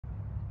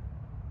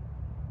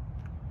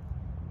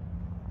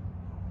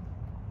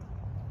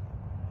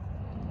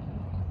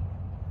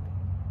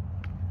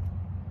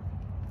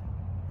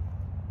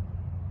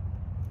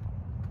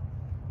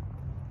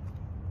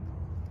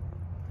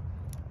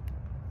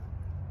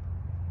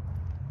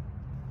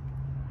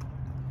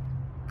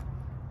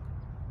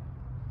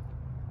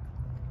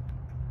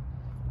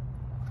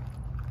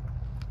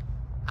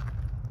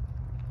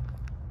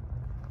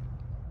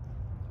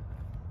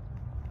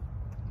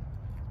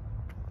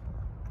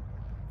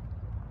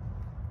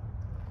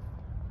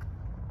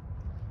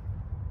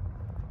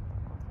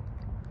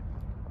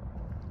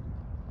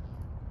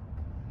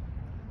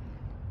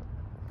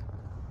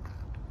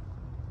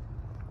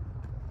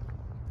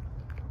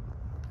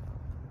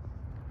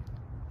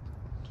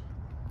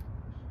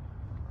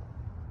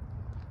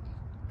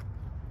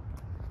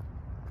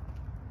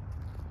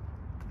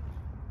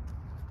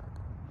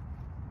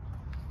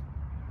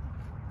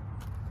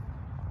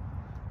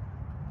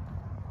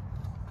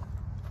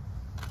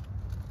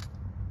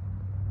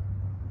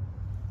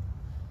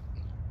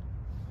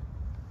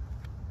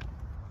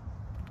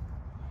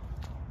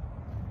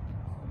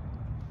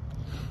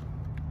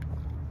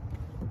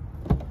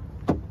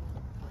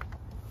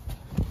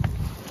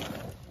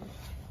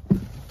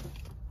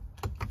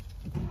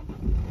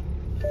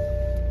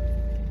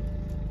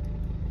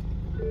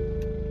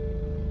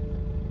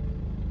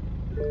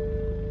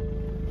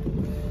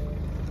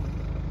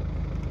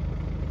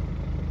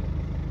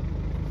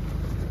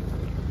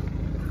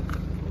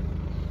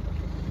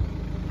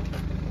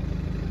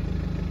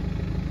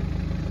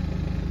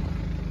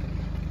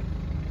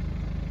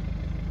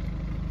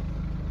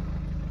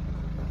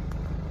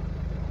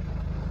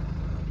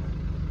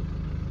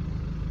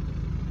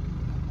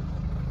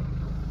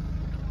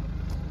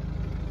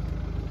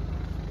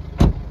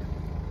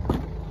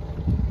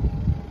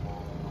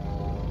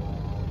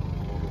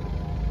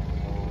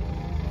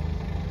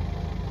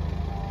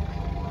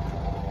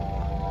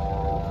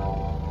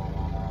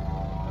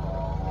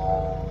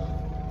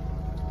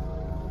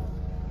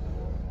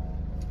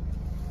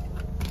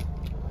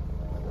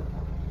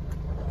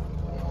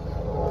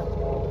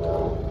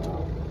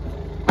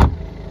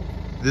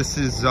This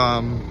is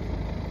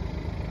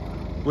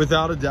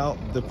without a doubt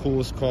the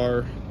coolest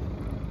car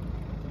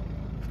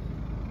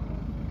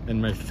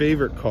and my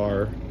favorite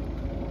car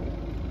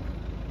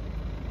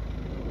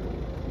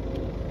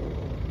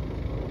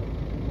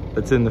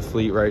that's in the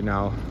fleet right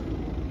now.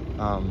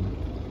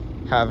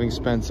 Having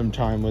spent some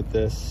time with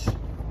this,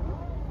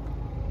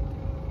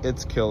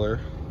 it's killer.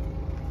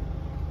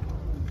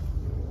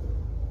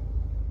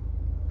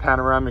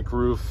 Panoramic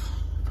roof,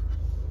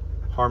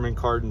 Harman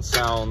Kardon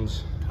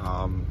sound,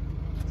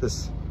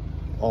 this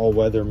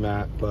all-weather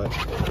mat, but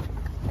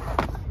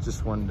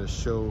just wanted to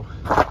show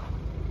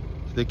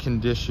the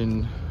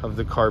condition of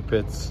the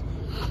carpets.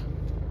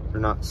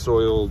 They're not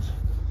soiled,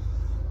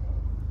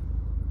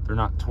 they're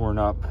not torn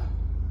up.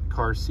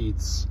 Car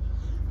seats,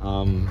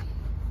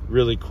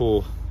 really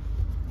cool.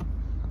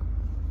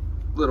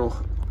 Little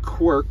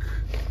quirk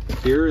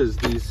here is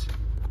these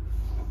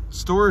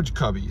storage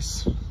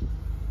cubbies.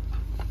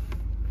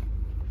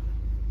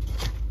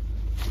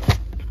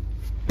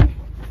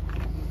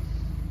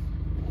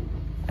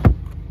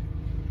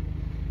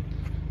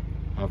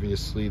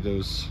 Obviously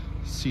those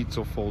seats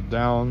will fold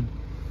down.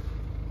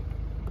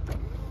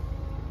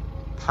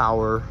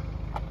 Power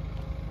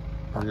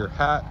rear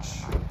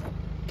hatch.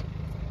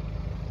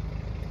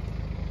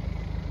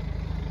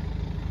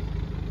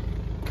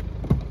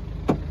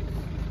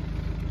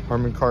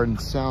 Harman Kardon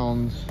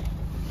sound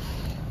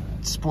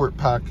sport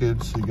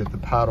package, so you get the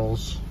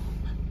paddles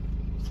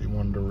if you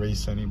wanted to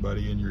race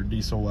anybody in your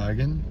diesel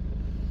wagon.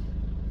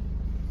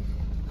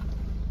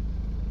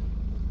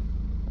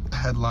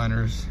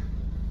 Headliners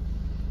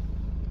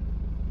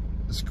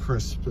as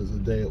crisp as the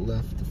day it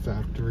left the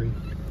factory.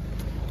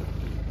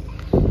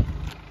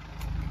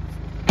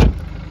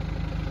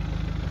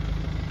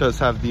 Does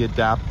have the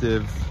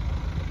adaptive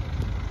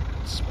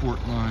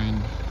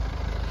Sportline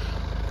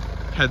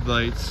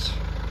headlights.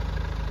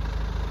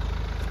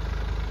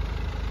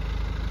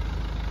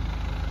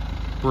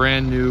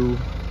 Brand new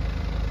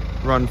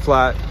run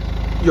flat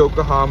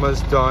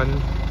Yokohama's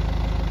done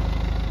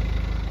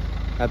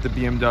at the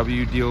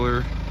BMW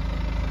dealer,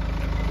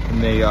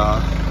 and they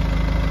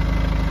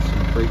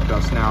some brake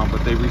dust now,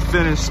 but they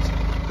refinished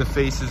the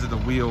faces of the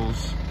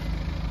wheels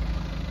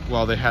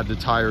while they had the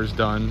tires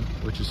done,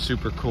 which is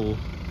super cool.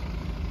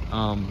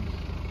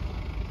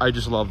 I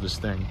just love this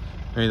thing.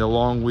 I mean, the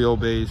long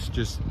wheelbase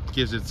just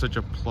gives it such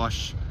a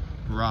plush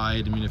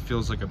ride. I mean, it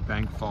feels like a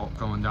bank vault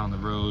going down the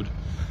road,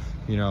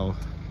 you know,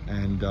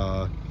 and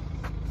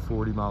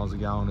 40 miles a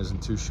gallon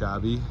isn't too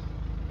shabby.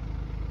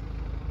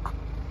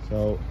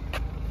 So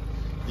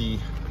the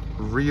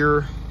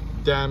rear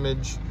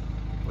damage,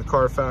 the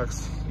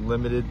Carfax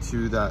limited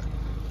to that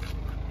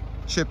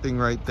chipping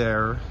right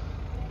there.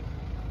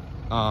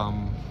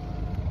 But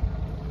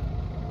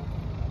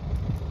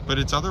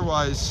it's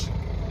otherwise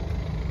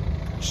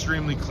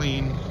extremely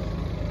clean,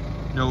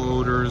 no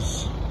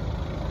odors,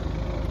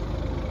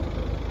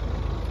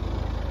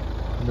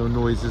 no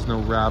noises,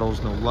 no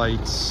rattles, no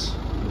lights,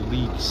 no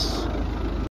leaks.